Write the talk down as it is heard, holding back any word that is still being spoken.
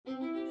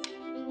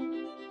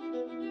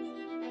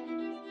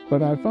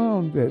But I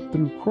found that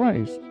through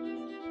Christ,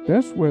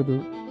 that's where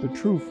the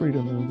true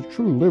freedom and the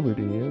true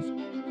liberty is.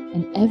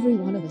 And every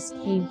one of us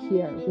came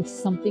here with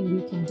something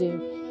we can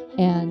do.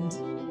 And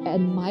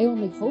my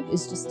only hope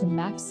is just to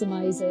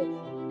maximize it.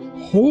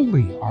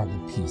 Holy are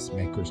the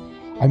peacemakers.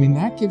 I mean,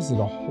 that gives it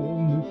a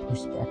whole new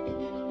perspective.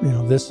 You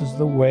know, this is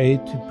the way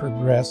to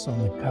progress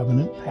on the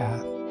covenant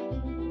path.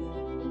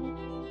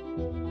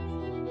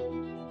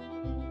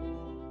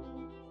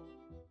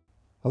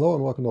 Hello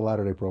and welcome to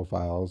Latter-day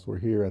Profiles. We're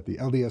here at the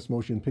LDS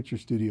Motion Picture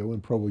Studio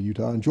in Provo,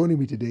 Utah. And joining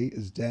me today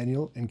is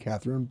Daniel and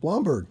Kathryn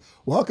Blomberg.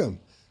 Welcome.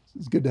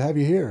 It's good to have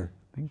you here.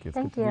 Thank you. It's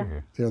Thank good to you. be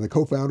here. They're the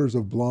co-founders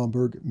of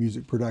Blomberg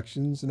Music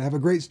Productions and have a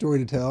great story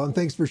to tell. And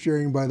thanks for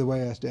sharing, by the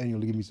way. I asked Daniel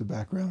to give me some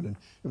background and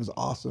it was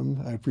awesome.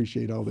 I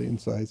appreciate all the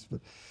insights. But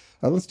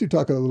let's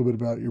talk a little bit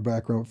about your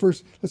background.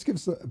 First, let's give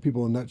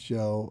people a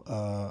nutshell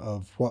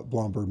of what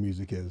Blomberg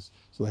Music is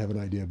so they have an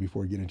idea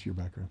before we get into your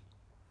background.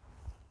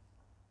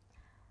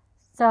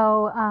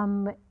 So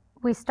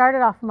we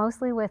started off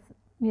mostly with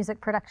music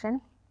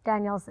production.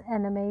 Daniel's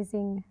an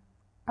amazing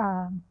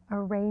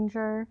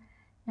arranger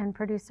and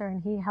producer,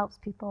 and he helps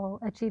people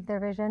achieve their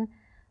vision.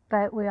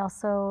 But we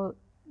also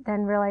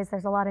then realized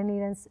there's a lot of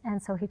need,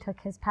 and so he took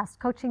his past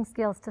coaching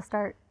skills to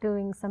start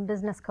doing some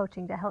business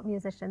coaching to help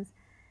musicians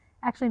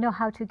actually know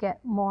how to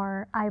get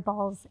more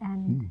eyeballs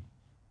and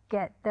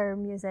get their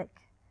music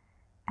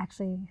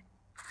actually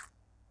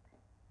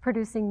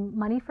producing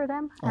money for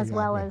them, as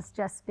well as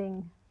just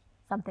being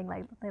something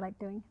like they like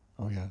doing.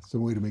 Oh yeah,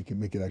 some way to make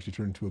it actually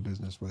turn into a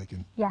business where they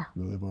can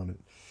live on it.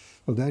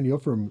 Well, Dan, you're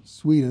from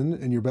Sweden,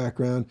 and your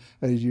background,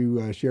 as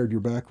you shared your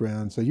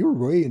background, so you were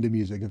way into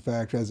music. In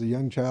fact, as a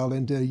young child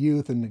into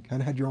youth, and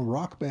kind of had your own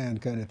rock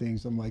band kind of thing,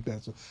 something like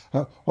that. So,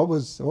 what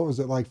was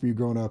it like for you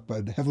growing up,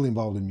 heavily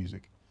involved in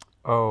music?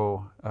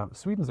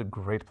 Sweden's a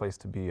great place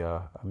to be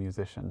a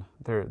musician.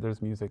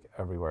 There's music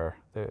everywhere.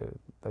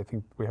 I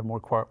think we have more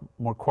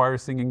choir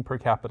singing per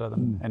capita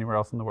than anywhere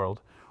else in the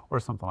world, or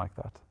something like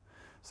that.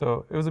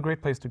 So it was a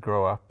great place to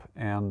grow up,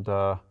 and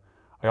I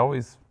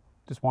always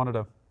just wanted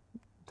to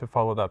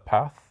follow that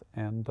path,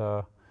 and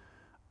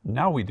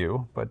now we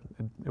do, but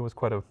it was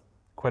quite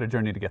a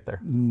journey to get there.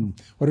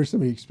 What are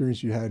some of the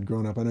experiences you had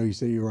growing up? I know you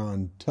say you were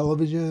on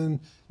television,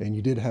 and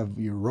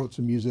you wrote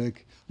some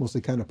music, mostly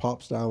kind of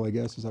pop style, I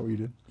guess. Is that what you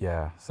did?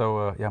 Yeah.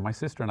 So my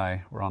sister and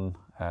I were on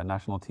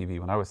national TV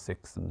when I was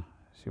 6 and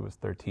she was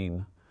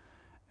 13,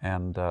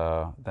 and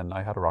then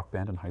I had a rock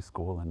band in high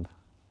school, and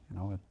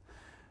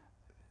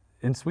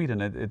in Sweden,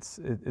 it's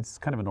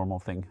kind of a normal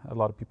thing. A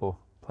lot of people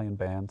play in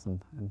bands,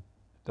 and it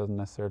doesn't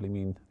necessarily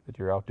mean that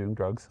you're out doing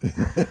drugs.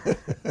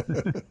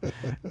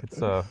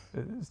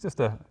 It's just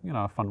a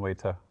fun way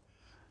to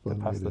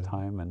pass the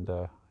time, and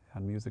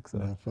music's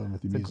have fun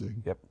with the music.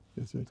 Yep,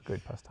 That's right. It's a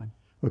great pastime.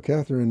 Well,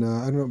 Kathryn,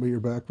 I don't know about your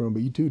background,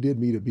 but you two did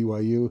meet at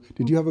BYU.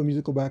 Did you have a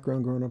musical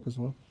background growing up as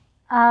well?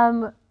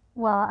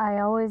 Well,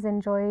 I always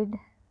enjoyed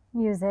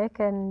music,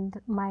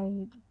 and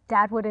my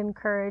dad would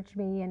encourage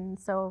me, and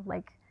so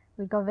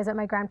we'd go visit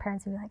my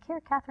grandparents and be like,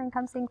 "Here, Kathryn,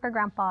 come sing for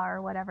Grandpa,"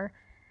 or whatever.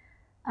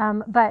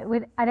 But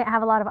I didn't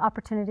have a lot of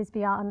opportunities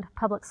beyond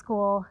public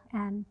school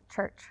and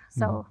church.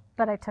 So,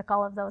 but I took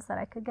all of those that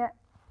I could get.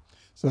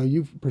 So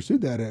you pursued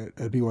that at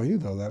BYU,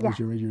 though. That was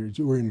your major.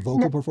 You were in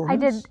vocal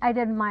performance? I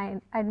did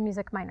a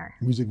music minor.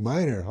 Music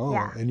minor. Oh,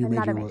 yeah, and your major,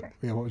 not a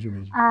major. What was your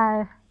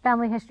major?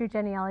 Family history,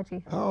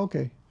 genealogy. Oh,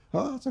 okay.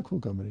 Oh, that's a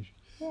cool combination.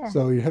 Yeah.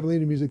 So you're heavily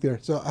into music there.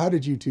 So how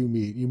did you two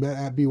meet? You met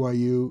at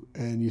BYU,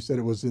 and you said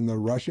it was in the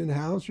Russian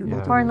house?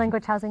 Foreign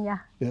language housing, yeah.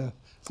 Yeah.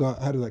 So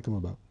how did that come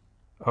about?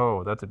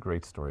 Oh, that's a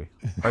great story.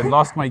 I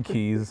lost my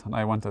keys, and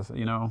I went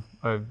to,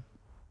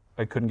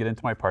 I couldn't get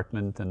into my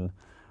apartment, and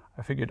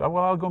I figured,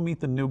 I'll go meet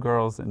the new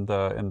girls in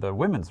the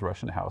women's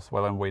Russian house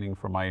while I'm waiting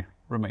for my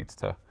roommates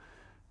to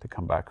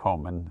come back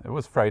home. And it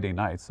was Friday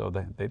night, so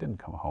they didn't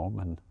come home,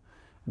 and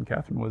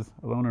Kathryn was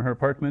alone in her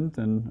apartment,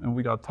 and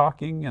we got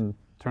talking, and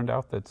turned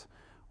out that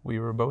we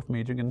were both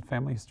majoring in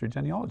family history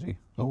genealogy.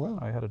 Oh, wow.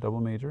 I had a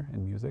double major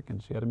in music, and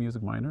she had a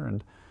music minor,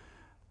 and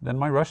then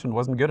my Russian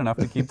wasn't good enough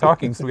to keep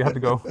talking, so we had to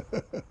go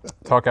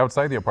talk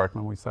outside the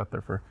apartment. We sat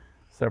there for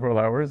several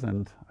hours,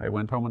 and I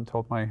went home and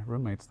told my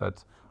roommates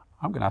that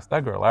I'm going to ask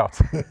that girl out.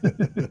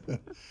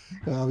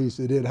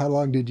 Obviously did. How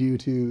long did you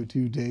two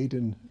date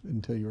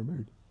until you were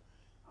married?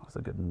 It was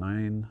a good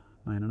nine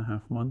and a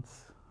half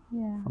months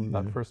from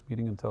that first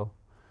meeting until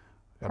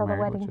got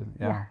married,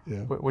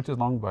 which is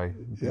long by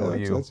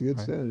BYU. That's a good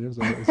standard.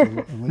 It's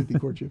a lengthy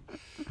courtship.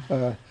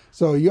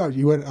 So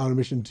you went on a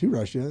mission to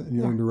Russia, and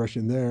you learned a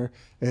Russian there.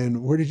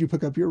 And where did you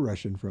pick up your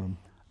Russian from?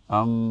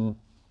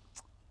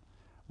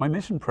 My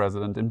mission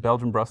president in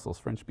Belgium, Brussels,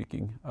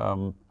 French-speaking,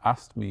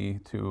 asked me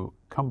to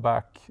come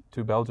back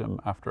to Belgium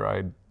after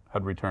I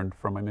had returned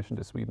from my mission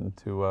to Sweden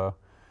to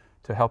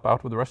help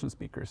out with the Russian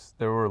speakers.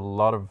 There were a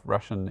lot of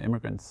Russian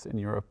immigrants in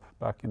Europe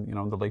back in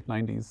the late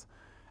 90s.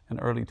 And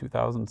early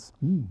 2000s.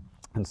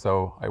 And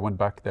so I went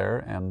back there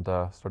and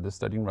started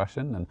studying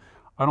Russian, and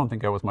I don't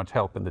think I was much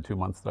help in the 2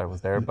 months that I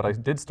was there, but I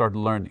did start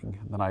learning.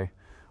 And then I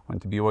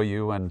went to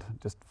BYU and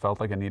just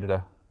felt like I needed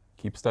to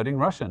keep studying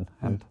Russian.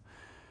 And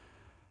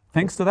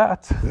thanks to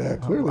that, Yeah,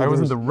 clearly I was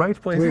in there the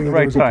right place at clearly the there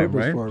right was a time,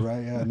 purpose right? for it,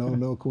 right? Yeah,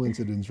 no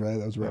coincidence, right?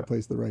 That was the right Yeah.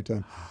 place at the right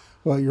time.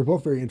 Well, you're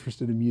both very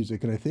interested in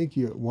music, and I think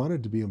you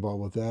wanted to be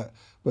involved with that.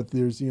 But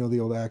there's, the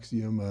old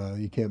axiom: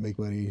 you can't make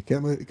money, you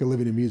can't make a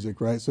living in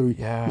music, right? So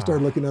Yeah. you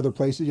started looking at other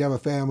places. You have a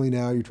family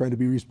now. You're trying to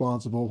be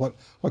responsible.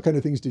 What kind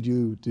of things did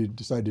you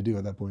decide to do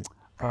at that point?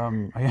 I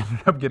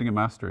ended up getting a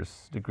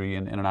master's degree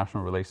in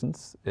international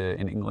relations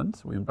in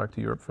England. We went back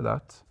to Europe for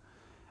that.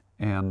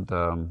 And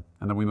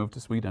then we moved to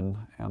Sweden,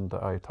 and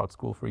I taught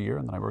school for a year,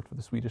 and then I worked for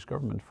the Swedish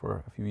government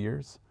for a few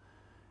years.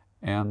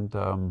 And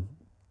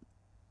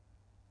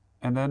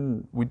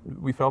then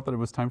we felt that it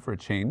was time for a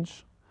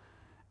change,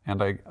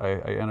 and I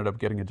ended up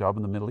getting a job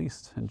in the Middle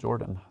East, in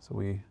Jordan. So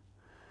we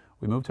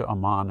moved to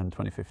Amman in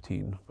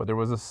 2015, but there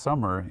was a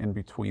summer in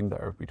between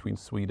there, between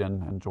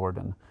Sweden and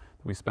Jordan,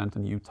 that we spent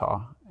in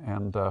Utah,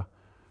 and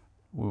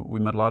we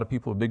met a lot of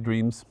people with big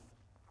dreams,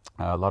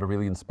 a lot of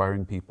really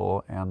inspiring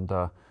people, and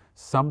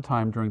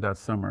sometime during that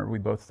summer, we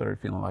both started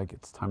feeling like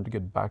it's time to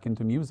get back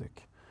into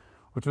music,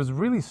 which was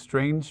really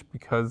strange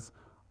because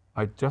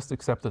I just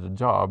accepted a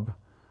job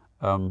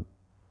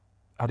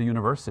at a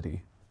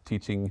university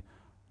teaching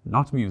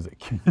not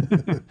music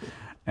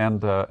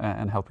and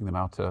helping them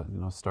out to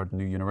start a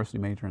new university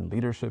major in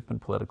leadership and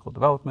political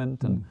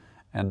development.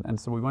 And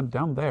so we went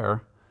down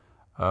there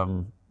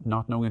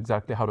not knowing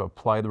exactly how to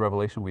apply the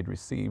revelation we'd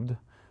received,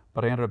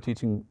 but I ended up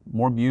teaching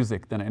more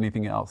music than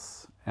anything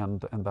else.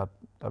 And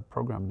that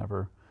program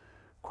never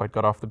quite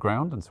got off the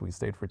ground, and so we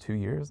stayed for 2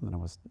 years, and then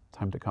it was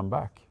time to come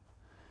back.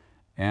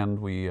 And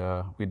we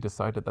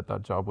decided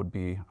that job would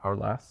be our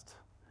last,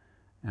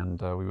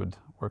 and we would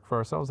work for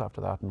ourselves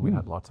after that. And we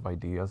had lots of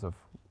ideas of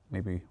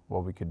maybe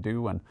what we could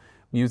do, and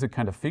music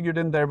kind of figured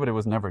in there, but it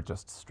was never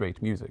just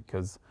straight music,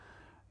 because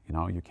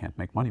you can't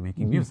make money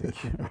making music,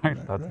 right?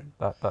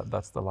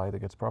 That's the lie that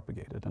gets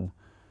propagated,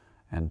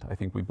 and I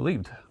think we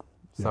believed.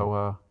 Yeah.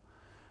 So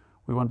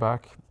we went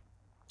back.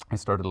 I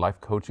started a life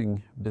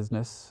coaching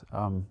business.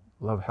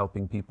 Love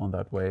helping people in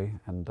that way,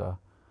 and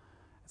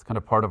it's kind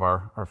of part of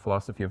our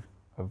philosophy of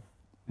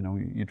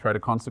you try to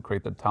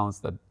consecrate the talents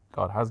that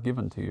God has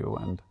given to you,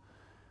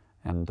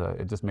 and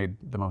it just made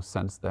the most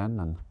sense then.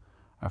 And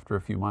after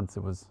a few months,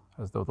 it was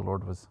as though the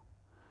Lord was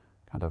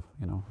kind of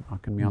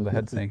knocking me on the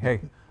head, saying,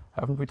 "Hey,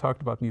 haven't we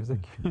talked about music?"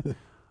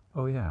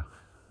 Oh yeah.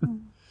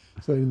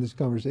 So in this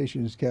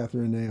conversation,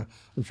 Kathryn,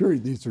 I'm sure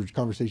these are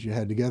conversations you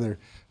had together.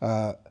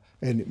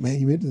 And man,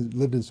 you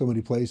lived in so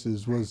many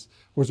places. Was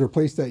there a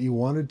place that you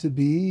wanted to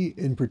be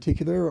in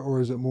particular,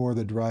 or is it more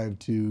the drive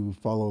to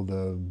follow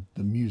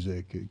the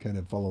music, kind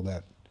of follow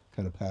that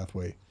kind of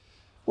pathway,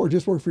 or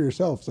just work for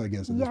yourselves? I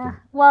guess. At this point.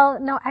 Well,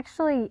 no,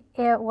 actually,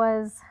 it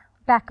was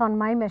back on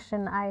my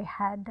mission. I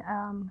had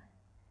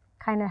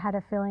kind of had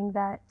a feeling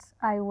that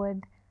I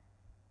would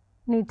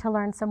need to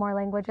learn some more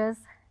languages,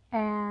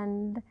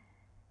 and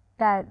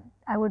that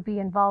I would be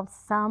involved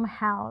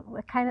somehow,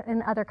 kind of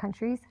in other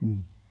countries.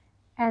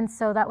 And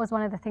so that was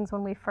one of the things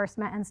when we first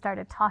met and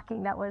started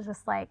talking, that was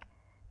just like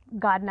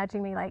God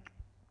nudging me like,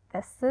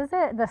 this is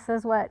it, this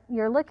is what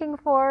you're looking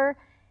for.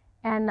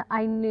 And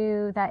I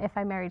knew that if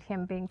I married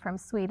him, being from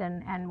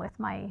Sweden and with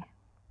my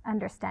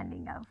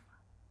understanding of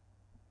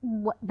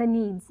what the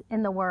needs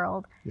in the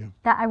world,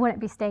 that I wouldn't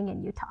be staying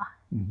in Utah.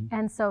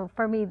 And so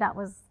for me, that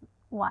was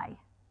why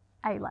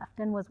I left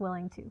and was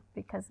willing to,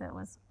 because it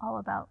was all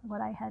about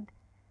what I had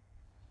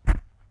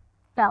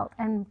felt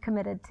and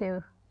committed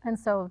to. And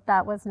so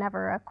that was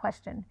never a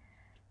question.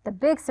 The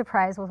big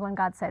surprise was when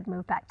God said,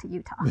 move back to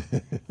Utah.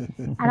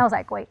 And I was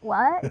like, wait,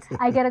 what?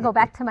 I get to go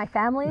back to my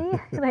family?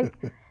 Like,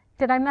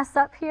 did I mess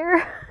up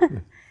here?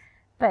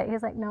 But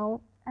he's like,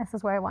 no, this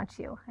is where I want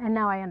you. And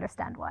now I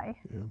understand why.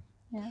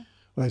 Yeah.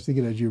 Well, I was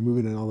thinking as you're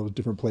moving in all those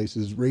different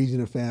places,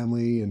 raising a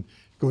family and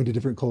going to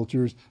different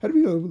cultures, had to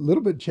be a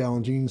little bit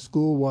challenging,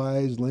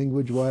 school-wise,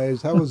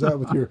 language-wise. How was that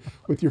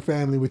with your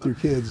family, with your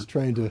kids,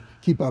 trying to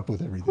keep up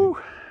with everything? Whew.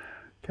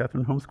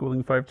 Kathryn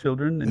homeschooling 5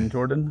 children in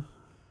Jordan.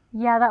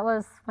 Yeah, that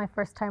was my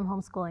first time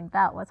homeschooling.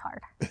 That was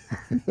hard.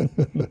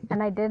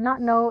 And I did not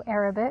know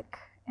Arabic.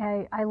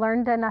 I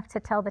learned enough to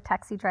tell the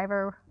taxi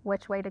driver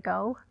which way to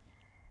go.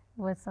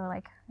 So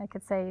like I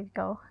could say,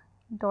 go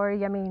Dor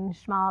Yamin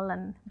Shmal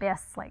and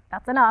Bes, like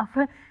that's enough.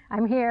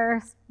 I'm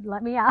here,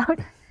 let me out.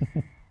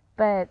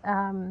 But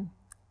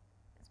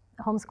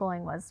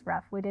homeschooling was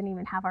rough. We didn't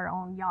even have our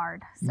own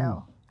yard.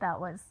 So that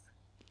was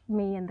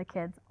me and the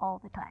kids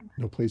all the time.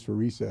 No place for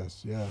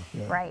recess, yeah.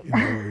 Right.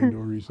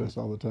 Indoor recess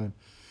all the time.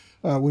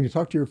 When you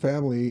talked to your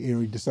family,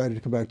 you decided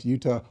to come back to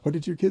Utah. What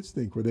did your kids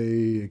think? Were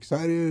they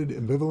excited,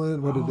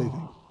 ambivalent? What did they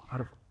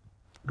think?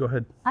 Go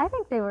ahead. I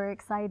think they were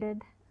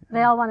excited.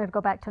 They all wanted to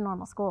go back to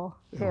normal school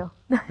too.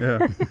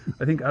 Yeah.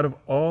 I think out of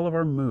all of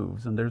our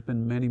moves, and there's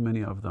been many,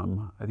 many of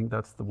them, I think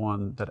that's the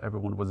one that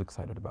everyone was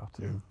excited about.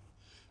 Yeah.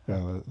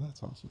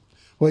 That's awesome.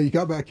 Well, you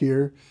got back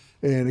here,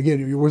 and again,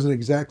 you wasn't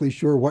exactly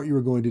sure what you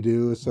were going to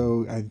do.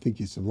 So I think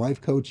you some life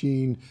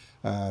coaching,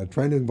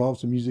 trying to involve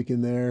some music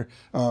in there.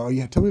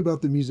 Yeah, tell me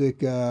about the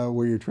music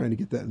where you're trying to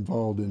get that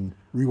involved in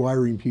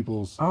rewiring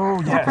people's.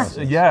 Oh yes,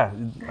 yeah.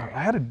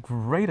 I had a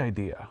great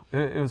idea.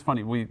 It was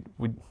funny.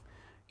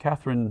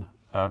 Kathryn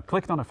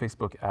clicked on a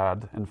Facebook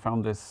ad and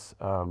found this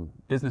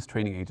business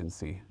training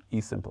agency,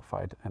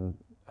 eSimplified,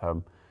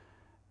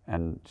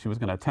 and she was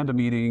going to attend a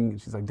meeting.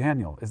 She's like,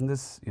 Daniel, isn't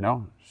this,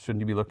 shouldn't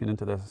you be looking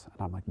into this?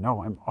 And I'm like,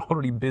 no, I'm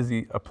already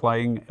busy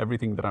applying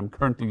everything that I'm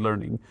currently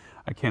learning.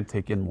 I can't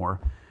take in more.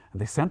 And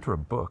they sent her a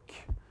book,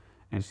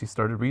 and she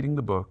started reading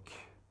the book.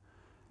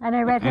 And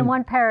I read him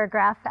one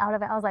paragraph out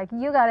of it. I was like,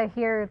 you got to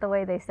hear the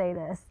way they say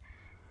this.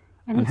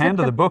 And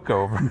handed the book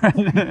over.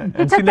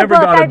 And she never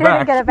got it back.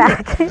 I didn't get it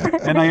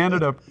back. And I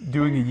ended up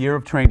doing a year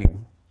of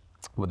training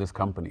with this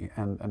company.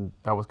 And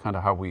that was kind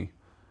of how we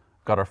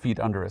got our feet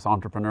under us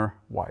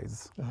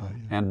entrepreneur-wise,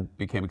 and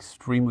became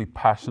extremely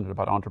passionate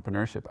about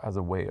entrepreneurship as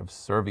a way of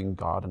serving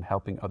God and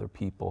helping other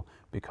people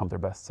become their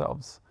best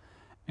selves.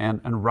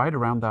 And right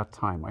around that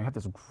time, I had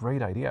this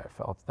great idea. I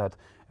felt that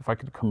if I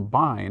could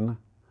combine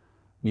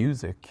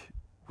music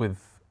with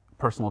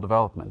personal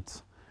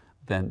development,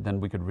 then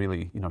we could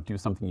really do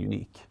something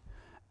unique.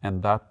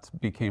 And that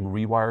became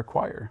Rewire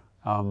Choir.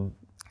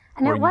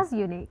 And it was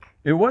unique.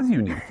 It was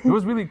unique. It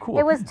was really cool.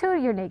 It was too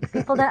unique.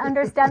 People didn't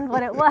understand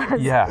what it was.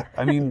 Yeah,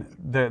 I mean,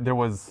 there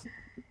was,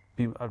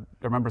 I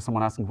remember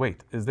someone asking,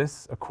 wait, is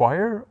this a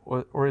choir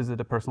or is it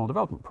a personal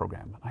development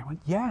program? And I went,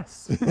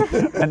 yes.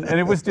 and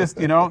it was just,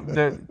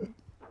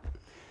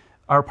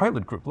 our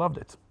pilot group loved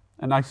it.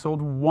 And I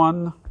sold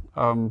one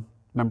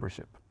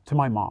membership to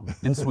my mom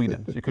in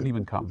Sweden. She couldn't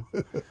even come.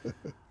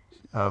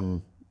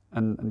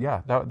 And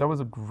yeah, that was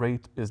a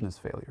great business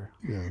failure.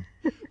 Yeah,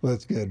 well,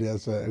 that's good.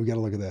 That's we got to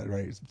look at that,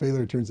 right?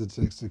 Failure turns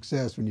into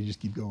success when you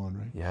just keep going,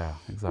 right? Yeah,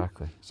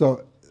 exactly.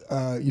 So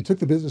you took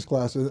the business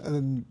class,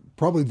 and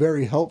probably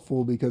very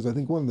helpful, because I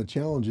think one of the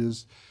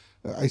challenges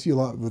I see a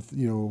lot with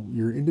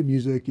you're into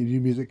music, you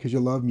do music because you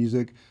love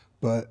music,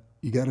 but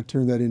you got to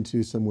turn that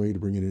into some way to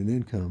bring in an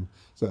income.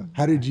 So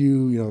how did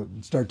you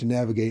start to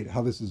navigate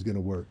how this is going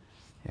to work?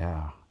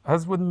 Yeah,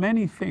 as with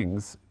many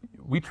things,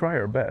 we try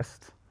our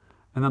best.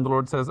 And then the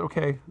Lord says,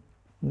 okay,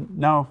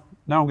 now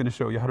I'm going to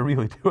show you how to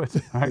really do it,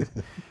 right?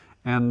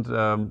 And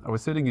I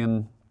was sitting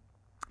in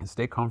a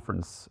state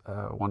conference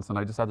once, and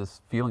I just had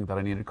this feeling that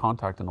I needed to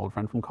contact an old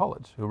friend from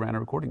college who ran a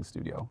recording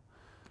studio.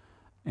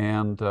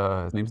 And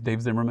his name's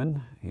Dave Zimmerman.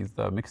 He's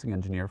the mixing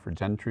engineer for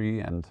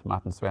Gentry and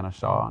Matt and Svena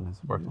Shaw, and has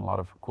worked on a lot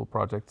of cool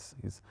projects.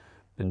 He's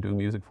been doing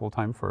music full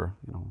time for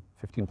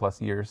 15 plus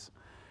years.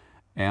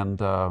 And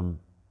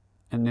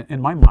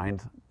in my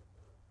mind,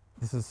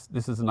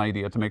 this is an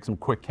idea to make some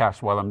quick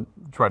cash while I'm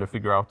trying to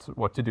figure out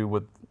what to do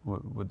with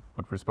what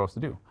we're supposed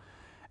to do.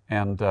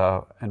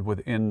 And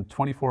within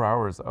 24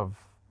 hours of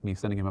me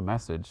sending him a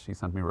message, he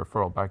sent me a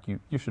referral back.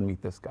 You should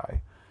meet this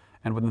guy.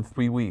 And within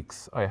 3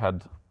 weeks, I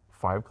had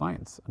 5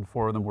 clients, and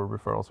 4 of them were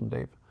referrals from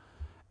Dave.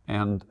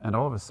 And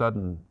all of a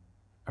sudden,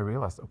 I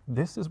realized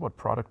this is what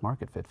product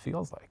market fit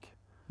feels like.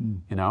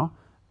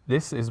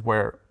 This is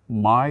where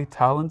my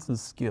talents and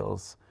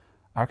skills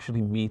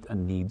actually meet a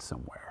need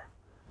somewhere.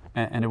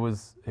 And it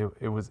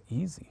was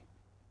easy.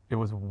 It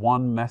was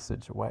one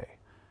message away.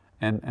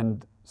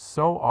 And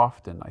so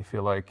often I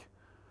feel like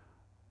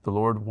the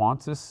Lord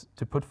wants us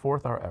to put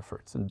forth our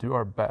efforts and do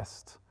our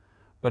best,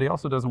 but he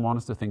also doesn't want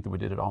us to think that we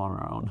did it all on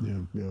our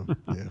own.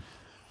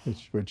 Yeah.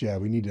 But yeah,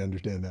 we need to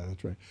understand that.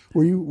 That's right.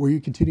 Were you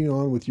continuing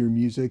on with your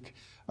music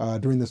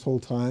during this whole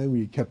time?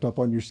 You kept up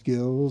on your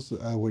skills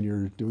when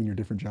you're doing your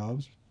different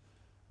jobs?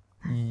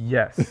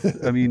 Yes.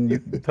 I mean, you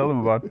tell them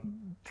about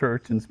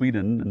church in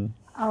Sweden. And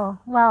oh,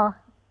 well,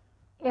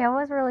 it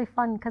was really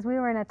fun because we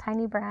were in a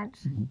tiny branch.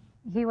 Mm-hmm.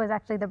 He was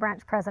actually the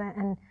branch president.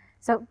 And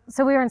so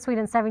we were in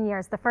Sweden 7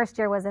 years. The first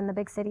year was in the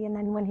big city. And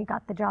then when he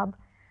got the job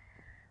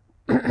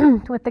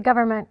with the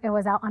government, it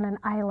was out on an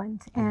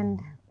island. And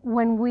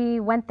when we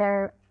went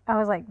there, I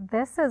was like,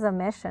 this is a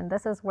mission.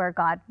 This is where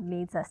God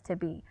needs us to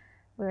be.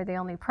 We were the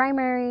only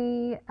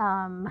primary.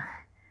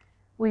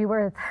 We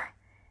were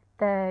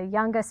the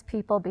youngest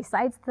people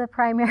besides the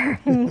primary,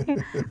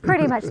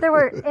 pretty much. There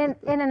were in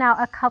and out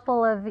a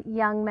couple of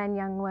young men,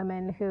 young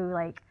women who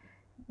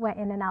went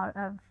in and out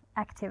of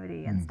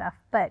activity and stuff,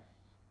 but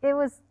it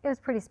was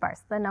pretty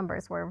sparse. The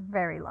numbers were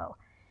very low.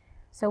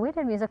 So we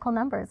did musical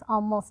numbers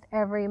almost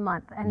every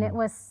month, and it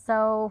was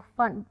so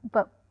fun.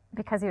 But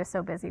because he was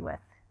so busy with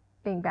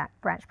being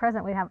branch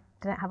president, we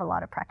didn't have a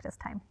lot of practice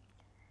time.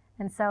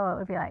 And so it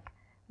would be like,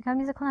 we got a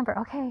musical number,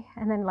 okay.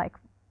 And then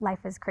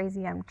life is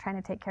crazy. I'm trying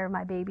to take care of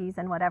my babies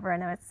and whatever.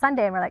 And then it's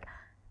Sunday and we're like,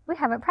 we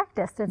haven't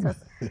practiced. And so,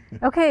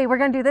 okay, we're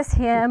going to do this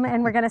hymn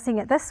and we're going to sing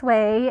it this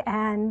way.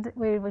 And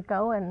we would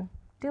go and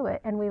do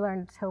it. And we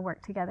learned to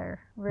work together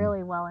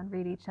really well and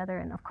read each other.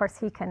 And of course,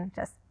 he can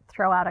just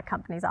throw out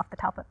accompaniment off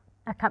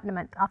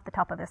the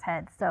top of his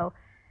head. So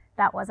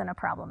that wasn't a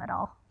problem at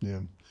all.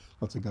 Yeah,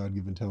 lots of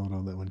God-given talent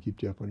on that one.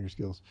 Keep you up on your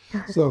skills.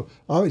 So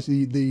obviously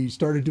you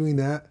started doing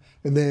that,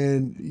 and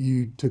then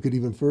you took it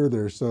even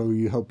further. So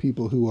you help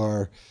people who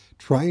are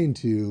trying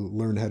to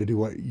learn how to do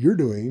what you're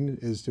doing,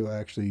 is to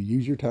actually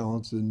use your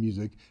talents in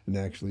music and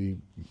actually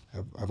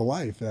have a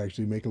life,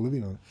 actually make a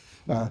living on it.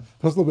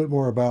 Tell us a little bit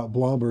more about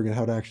Blomberg and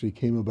how it actually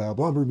came about.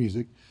 Blomberg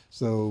Music.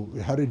 So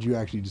how did you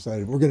actually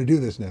decide we're going to do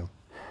this now?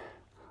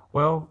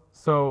 Well,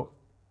 so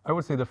I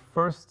would say the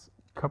first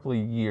couple of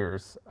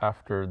years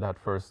after that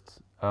first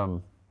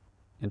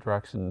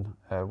interaction,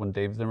 when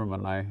Dave Zimmerman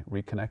and I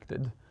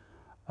reconnected,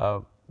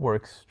 were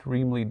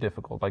extremely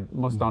difficult. Like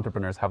most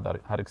entrepreneurs have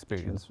had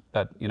experience,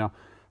 that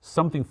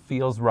something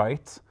feels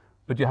right,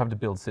 but you have to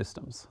build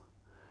systems.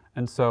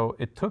 And so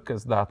it took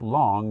us that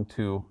long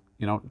to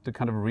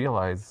kind of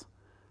realize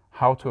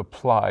how to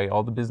apply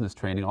all the business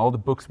training, all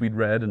the books we'd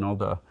read, and all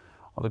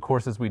the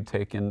courses we'd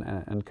taken,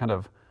 and kind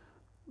of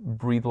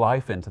breathe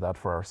life into that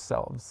for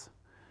ourselves.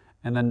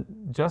 And then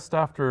just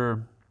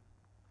after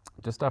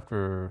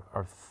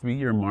our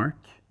 3-year mark,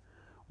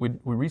 we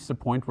reached a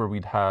point where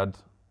we'd had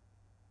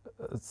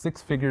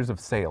 6 figures of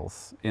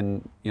sales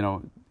in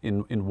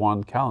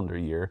one calendar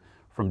year,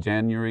 from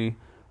January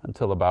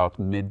until about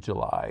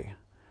mid-July.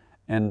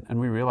 And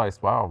we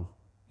realized, wow,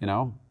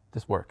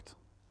 this worked.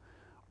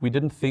 We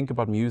didn't think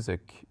about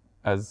music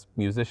as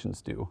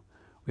musicians do.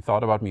 We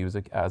thought about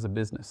music as a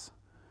business.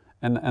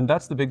 And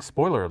that's the big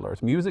spoiler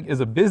alert. Music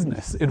is a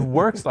business. It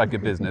works like a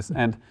business,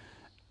 and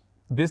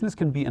business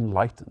can be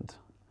enlightened.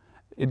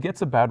 It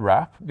gets a bad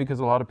rap because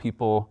a lot of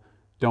people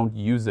don't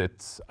use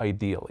it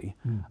ideally.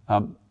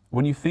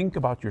 When you think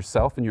about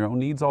yourself and your own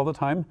needs all the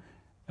time,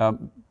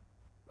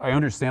 I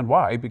understand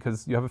why,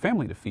 because you have a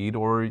family to feed,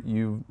 or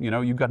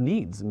you've got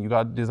needs and you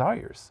got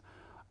desires.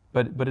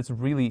 But it's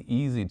really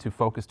easy to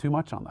focus too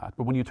much on that.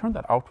 But when you turn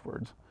that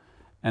outward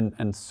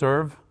and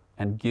serve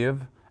and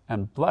give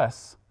and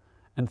bless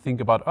and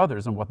think about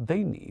others and what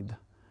they need,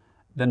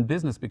 then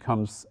business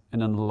becomes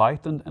an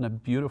enlightened and a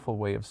beautiful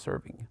way of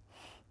serving.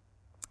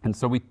 And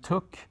so we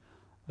took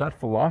that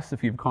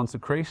philosophy of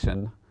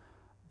consecration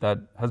that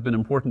has been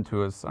important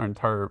to us our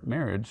entire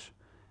marriage,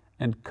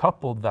 and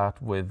coupled that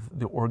with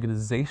the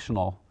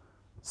organizational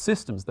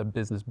systems that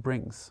business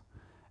brings,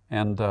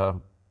 and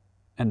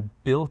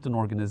built an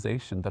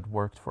organization that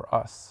worked for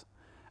us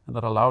and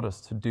that allowed us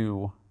to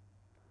do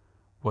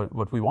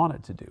what we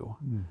wanted to do.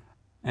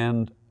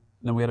 And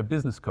then we had a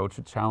business coach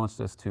who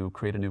challenged us to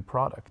create a new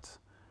product.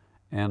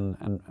 And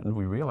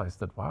we realized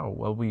that, wow,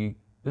 well,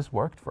 this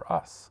worked for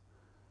us.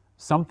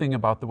 Something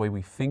about the way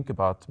we think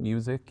about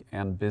music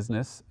and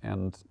business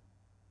and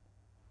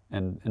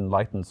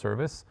enlightened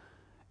service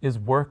is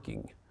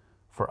working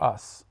for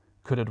us.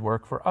 Could it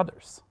work for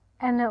others?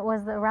 And it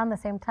was around the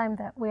same time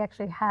that we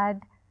actually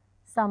had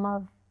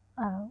someone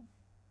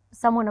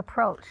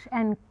approach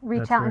and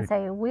reach That's out right. and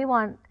say,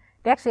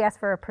 they actually asked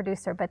for a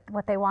producer, but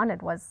what they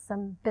wanted was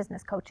some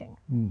business coaching.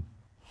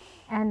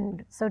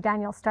 And so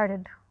Daniel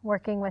started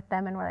working with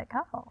them, and we're like,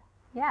 oh,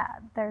 yeah,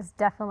 there's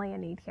definitely a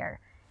need here.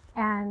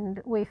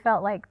 And we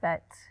felt like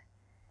that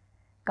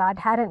God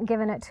hadn't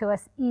given it to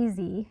us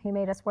easy. He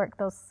made us work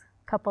those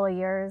couple of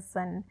years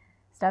and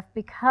stuff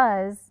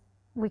because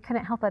we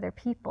couldn't help other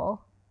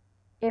people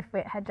if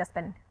it had just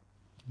been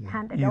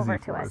handed Easy over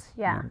to for us. us,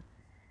 Yeah.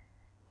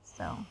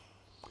 yeah.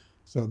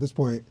 So at this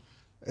point,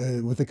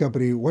 with the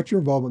company, what's your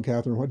involvement,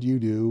 Kathryn? What do you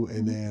do?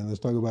 And then let's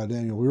talk about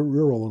Daniel. We're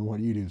role in what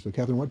you do. So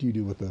Kathryn, what do you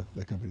do with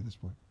the company at this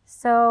point?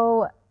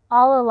 So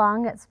all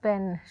along, it's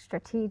been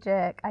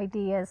strategic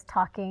ideas,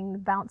 talking,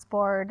 bounce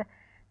board,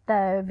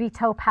 the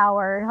veto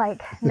power,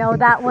 like, no,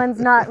 that one's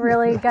not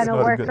really going to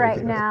not a work good right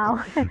idea.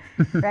 now.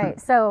 Right.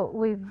 So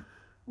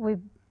we've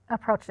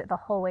approached it the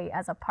whole way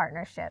as a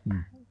partnership,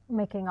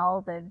 making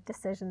all the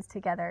decisions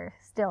together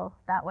still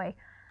that way.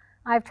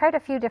 I've tried a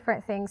few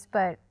different things,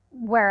 but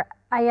where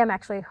I am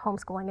actually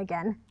homeschooling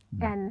again,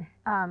 and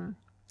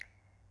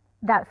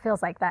that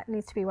feels like that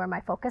needs to be where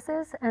my focus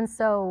is. And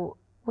so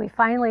we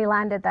finally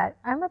landed that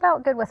I'm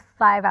about good with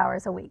 5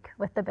 hours a week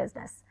with the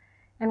business.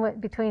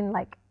 And between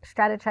like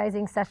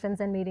strategizing sessions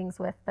and meetings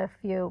with the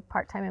few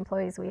part-time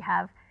employees we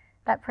have,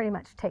 that pretty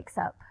much takes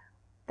up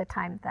the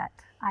time that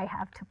I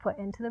have to put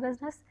into the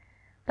business.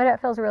 But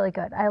it feels really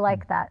good. I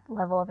like that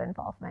level of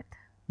involvement.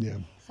 Yeah,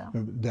 So. it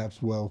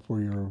adapts well for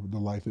the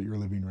life that you're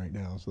living right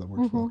now, so that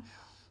works well.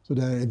 So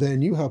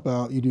then you help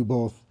out, you do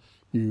both.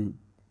 You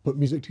put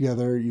music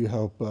together, you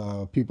help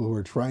people who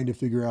are trying to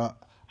figure out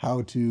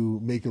how to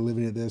make a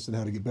living at this and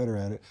how to get better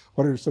at it.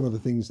 What are some of the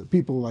things that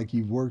people like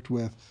you've worked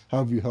with, how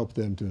have you helped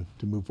them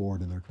to move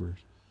forward in their careers?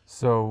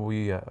 So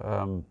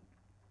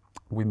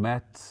we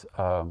met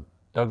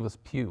Douglas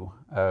Pugh,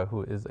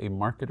 who is a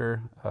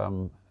marketer.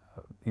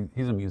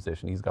 He's a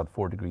musician. He's got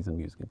 4 degrees in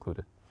music,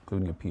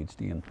 including a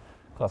PhD in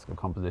classical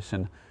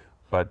composition.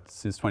 But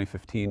since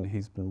 2015,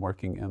 he's been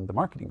working in the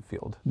marketing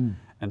field.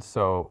 And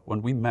so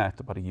when we met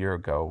about a year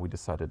ago, we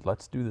decided,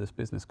 let's do this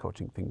business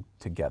coaching thing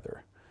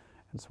together.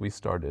 And so we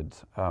started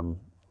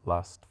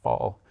last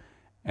fall.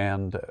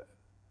 And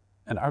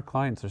our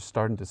clients are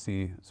starting to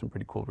see some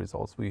pretty cool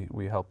results.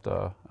 We helped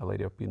a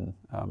lady up in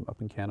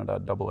Canada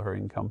double her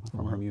income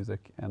from her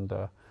music, and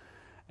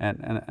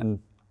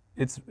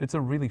it's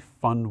a really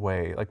fun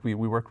way. Like we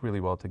work really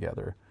well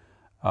together.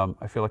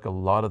 I feel like a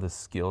lot of the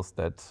skills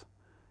that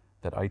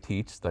I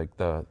teach, like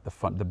the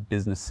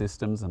business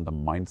systems and the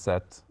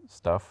mindset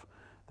stuff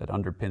that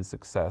underpins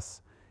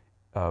success,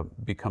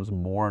 becomes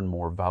more and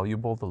more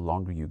valuable the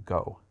longer you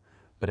go.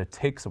 But it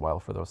takes a while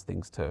for those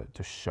things to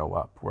show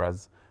up.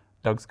 Whereas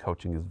Doug's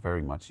coaching is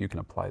very much, you can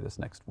apply this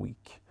next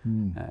week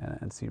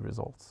and see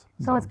results.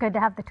 So it's good to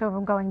have the two of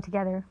them going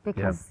together,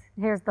 because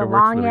here's the It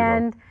works long really well.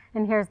 end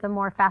and here's the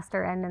more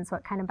faster end, and so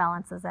it kind of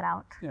balances it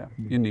out. Yeah,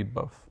 you need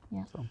both.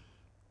 Yeah. So.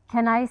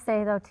 Can I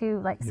say though too,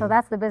 like, so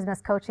that's the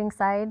business coaching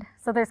side.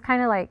 So there's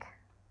kind of like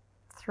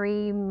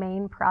 3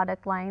 main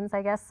product lines,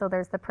 I guess. So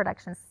there's the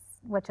production,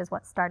 which is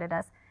what started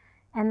us.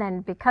 And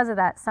then because of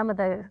that, some of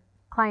the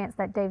clients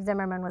that Dave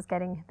Zimmerman was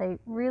getting, they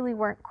really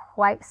weren't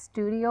quite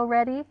studio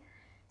ready.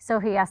 So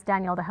he asked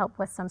Daniel to help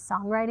with some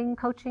songwriting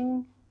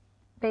coaching,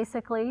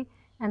 basically.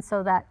 And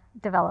so that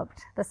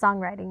developed the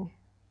songwriting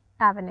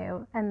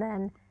avenue. And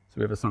then So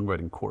we have a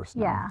songwriting course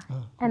now.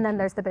 yeah. And then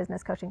there's the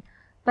business coaching.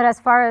 But as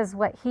far as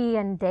what he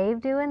and Dave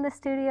do in the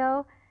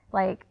studio,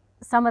 like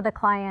some of the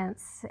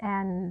clients,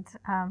 and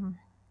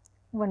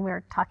when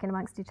we're talking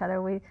amongst each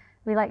other, we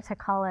like to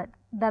call it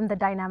them the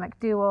dynamic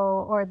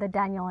duo, or the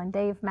Daniel and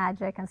Dave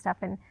magic and stuff.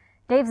 And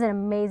Dave's an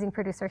amazing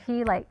producer.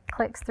 He like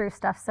clicks through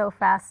stuff so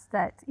fast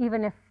that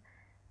even if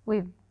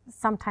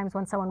sometimes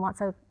when someone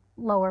wants a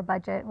lower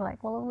budget, we're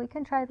like, well, we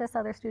can try this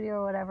other studio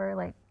or whatever.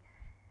 Like,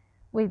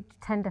 we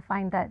tend to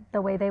find that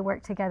the way they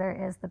work together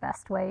is the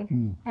best way.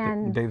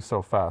 And Dave's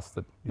so fast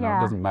that it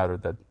doesn't matter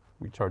that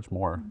we charge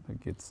more.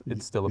 Like it's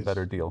still a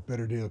better deal.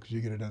 Better deal because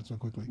you get it done so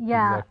quickly.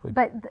 yeah, Exactly.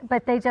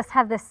 but they just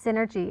have this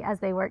synergy as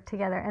they work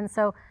together. And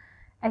so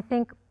I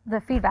think the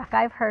feedback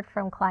I've heard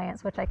from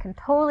clients, which I can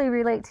totally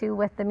relate to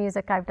with the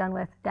music I've done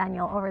with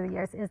Daniel over the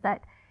years, is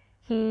that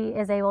he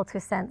is able to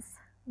sense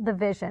the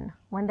vision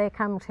when they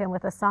come to him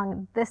with a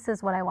song. This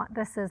is what I want.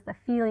 This is the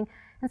feeling.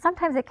 And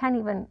sometimes it can't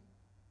even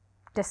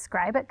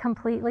describe it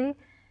completely,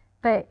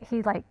 but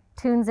he like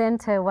tunes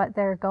into what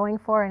they're going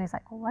for, and he's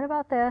like, well, what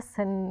about this?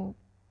 And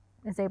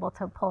is able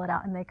to pull it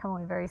out, and they come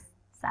away very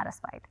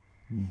satisfied.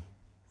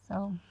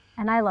 So,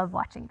 and I love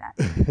watching that.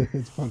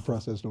 It's a fun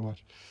process to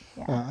watch.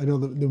 Yeah. I know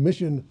the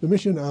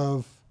mission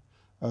of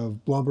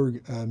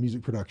Blomberg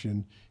Music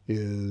Production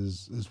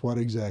is what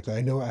exactly?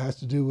 I know it has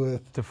to do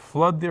with. To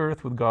flood the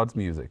earth with God's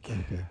music.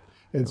 Okay.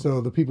 And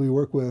so the people you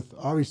work with,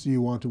 obviously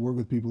you want to work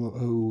with people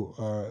who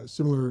are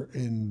similar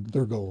in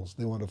their goals.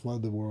 They want to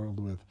flood the world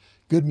with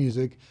good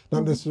music.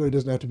 Not necessarily,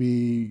 doesn't have to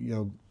be,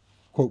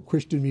 quote,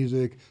 Christian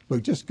music,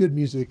 but just good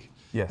music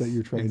that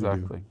you're trying to do.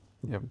 Exactly.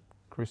 Yeah,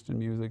 Christian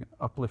music,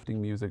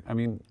 uplifting music. I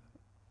mean,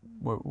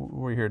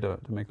 we're here to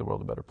make the world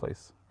a better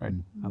place, right?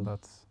 And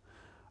that's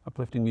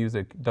uplifting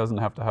music. Doesn't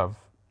have to have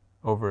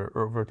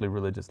overtly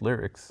religious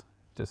lyrics.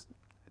 It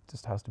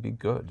just has to be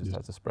good. Just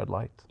has to spread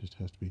light. Just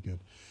has to be good.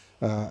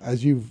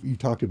 As you've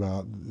talked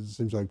about, it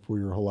seems like for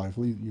your whole life,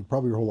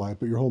 probably your whole life,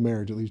 but your whole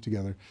marriage at least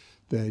together,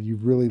 that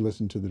you've really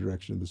listened to the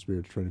direction of the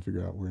Spirit to try to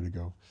figure out where to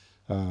go.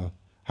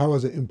 How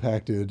has it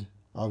impacted?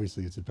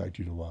 Obviously, it's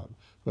impacted you a lot,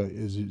 but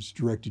has it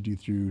directed you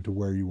through to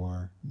where you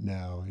are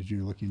now as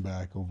you're looking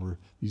back over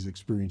these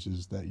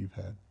experiences that you've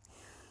had?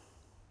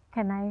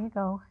 Can I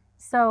go?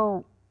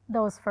 So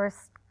those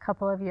first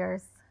couple of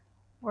years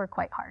were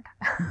quite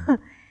hard.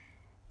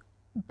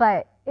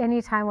 But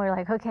anytime we're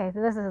like, okay,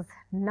 this is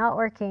not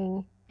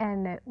working,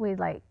 and we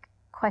like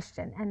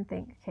question and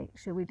think, okay,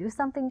 should we do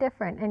something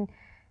different?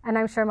 And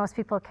I'm sure most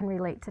people can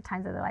relate to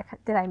times of their life.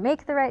 Did I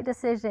make the right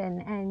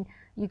decision? And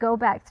you go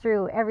back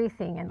through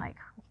everything, and like,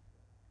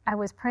 I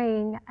was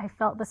praying, I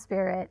felt the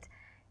Spirit,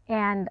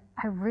 and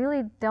I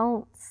really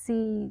don't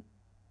see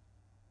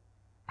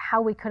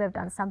how we could have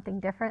done something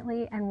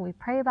differently. And we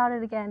pray about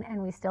it again,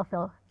 and we still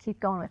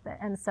keep going with it.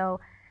 And so,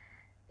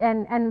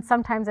 and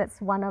sometimes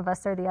it's one of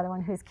us or the other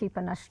one who's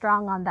keeping us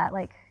strong on that.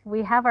 Like,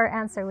 we have our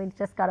answer, we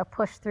just got to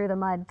push through the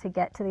mud to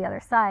get to the other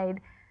side.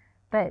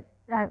 But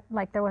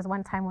like, there was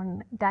one time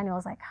when Daniel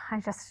was like, I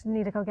just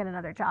need to go get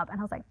another job.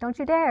 And I was like, don't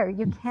you dare,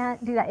 you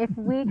can't do that.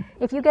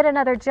 If you get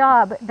another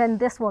job, then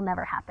this will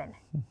never happen,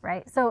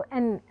 right? So,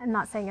 and I'm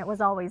not saying it was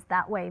always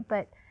that way,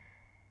 but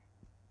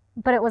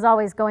it was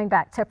always going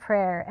back to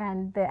prayer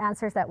and the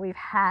answers that we've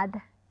had.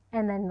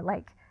 And then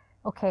like,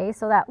 okay,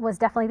 so that was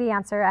definitely the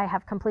answer. I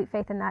have complete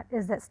faith in that.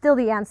 Is that still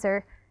the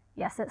answer?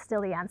 Yes, it's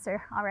still the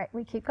answer. All right,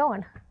 we keep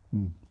going.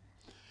 Dan,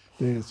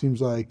 it seems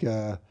like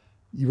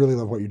you really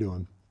love what you're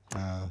doing.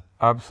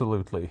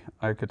 Absolutely.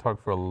 I could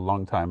talk for a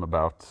long time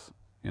about,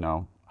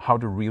 how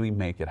to really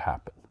make it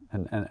happen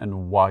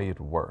and why it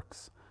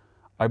works.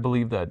 I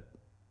believe that,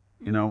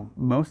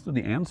 most of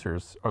the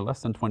answers are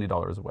less than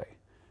 $20 away,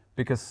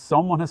 because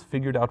someone has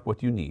figured out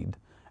what you need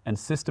and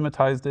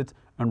systematized it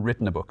and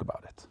written a book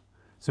about it.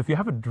 So if you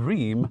have a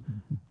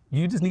dream,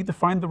 you just need to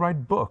find the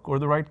right book or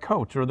the right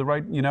coach or the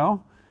right,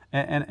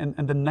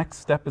 and the next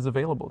step is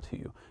available to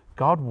you.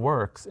 God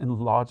works in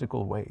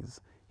logical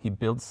ways. He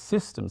builds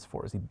systems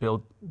for us. He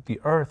built the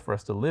earth for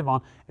us to live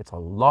on. It's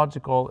all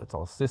logical, it's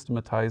all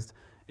systematized,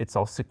 it's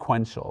all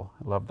sequential.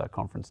 I love that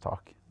conference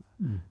talk.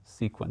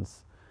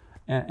 Sequence.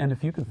 And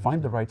if you can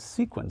find the right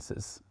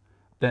sequences,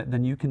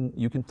 then you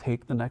can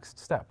take the next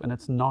step. And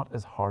it's not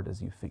as hard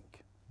as you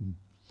think.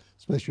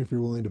 Especially if you're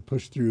willing to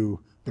push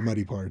through the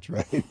muddy parts,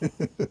 right?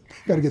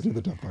 Got to get through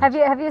the tough parts.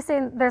 Have you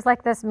seen, there's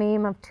like this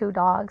meme of two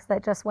dogs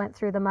that just went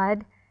through the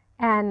mud,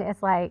 and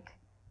it's like,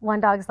 one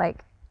dog's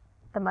like,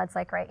 the mud's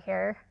like right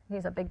here,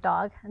 he's a big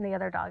dog, and the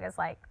other dog is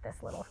like this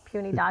little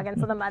puny dog, and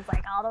so the mud's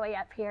like all the way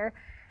up here.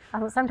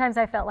 Sometimes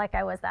I felt like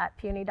I was that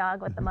puny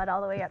dog with the mud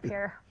all the way up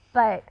here,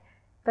 but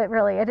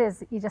really it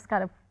is, you just got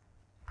to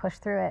push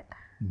through it.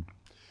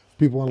 If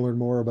people want to learn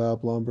more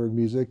about Blomberg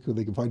Music,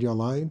 they can find you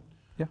online.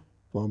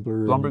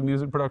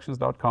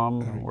 BlombergMusicProductions.com.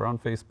 Right. We're on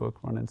Facebook,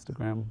 we're on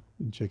Instagram.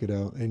 Check it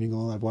out. And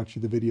I've watched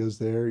the videos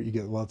there. You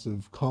get lots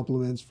of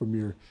compliments from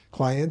your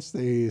clients.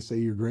 They say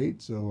you're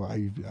great, so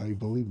I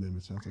believe them.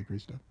 It sounds like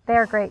great stuff.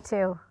 They're great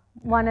too.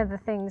 One of the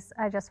things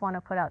I just want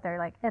to put out there,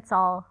 like it's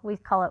all, we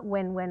call it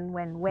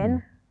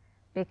win-win-win-win,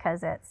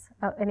 because it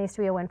needs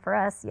to be a win for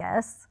us,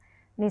 yes.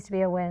 It needs to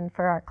be a win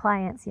for our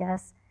clients,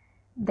 yes.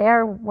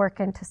 They're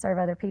working to serve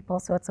other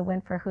people, so it's a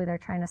win for who they're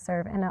trying to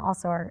serve, and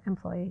also our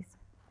employees.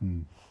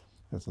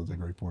 That sounds like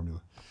a great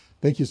formula.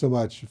 Thank you so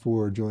much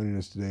for joining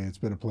us today. It's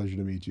been a pleasure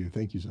to meet you.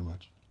 Thank you so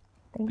much.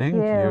 Thank Thank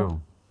you.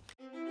 you.